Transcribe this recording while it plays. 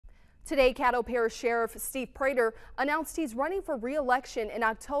Today, Caddo Parish Sheriff Prator announced he's running for re-election in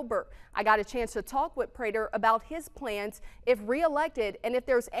October. I got a chance to talk with Prator about his plans if re-elected and if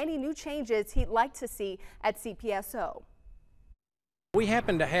there's any new changes he'd like to see at CPSO. We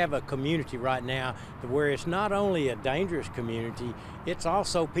happen to have a community right now where it's not only a dangerous community, it's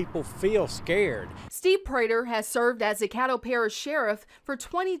also people feel scared. Prator has served as a Caddo Parish Sheriff for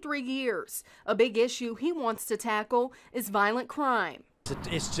 23 years. A big issue he wants to tackle is violent crime.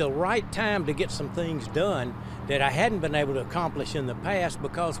 It's the right time to get some things done that I hadn't been able to accomplish in the past,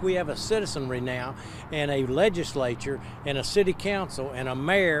 because we have a citizenry now and a legislature and a city council and a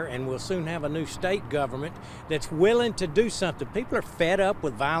mayor, and we'll soon have a new state government that's willing to do something. People are fed up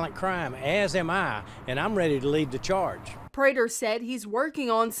with violent crime, as am I, and I'm ready to lead the charge. Prator said he's working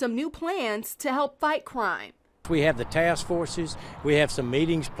on some new plans to help fight crime. We have the task forces, we have some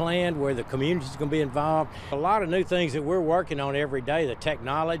meetings planned where the community is going to be involved. A lot of new things that we're working on every day, the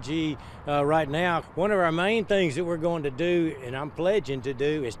technology right now. One of our main things that we're going to do, and I'm pledging to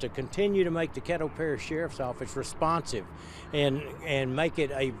do, is to continue to make the Caddo Parish Sheriff's Office responsive and make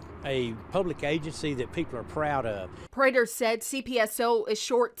it a public agency that people are proud of. Prator said CPSO is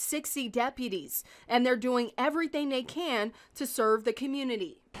short 60 deputies, and they're doing everything they can to serve the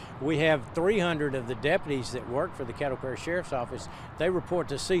community. We have 300 of the deputies that work for the Caddo Parish Sheriff's Office. They report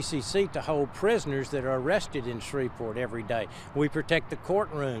to CCC to hold prisoners that are arrested in Shreveport every day. We protect the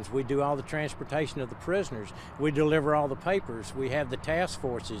courtrooms. We do all the transportation of the prisoners. We deliver all the papers. We have the task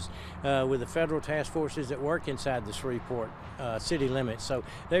forces with the federal task forces that work inside the Shreveport city limits. So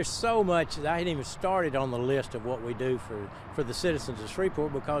there's so much that I hadn't even started on the list of what we do for the citizens of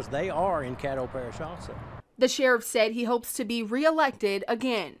Shreveport, because they are in Caddo Parish also. The sheriff said he hopes to be re-elected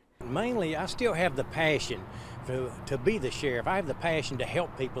again. Mainly, I still have the passion to be the sheriff. I have the passion to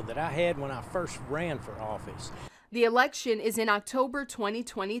help people that I had when I first ran for office. The election is in October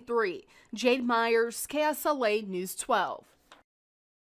 2023. Jade Myers, KSLA News 12.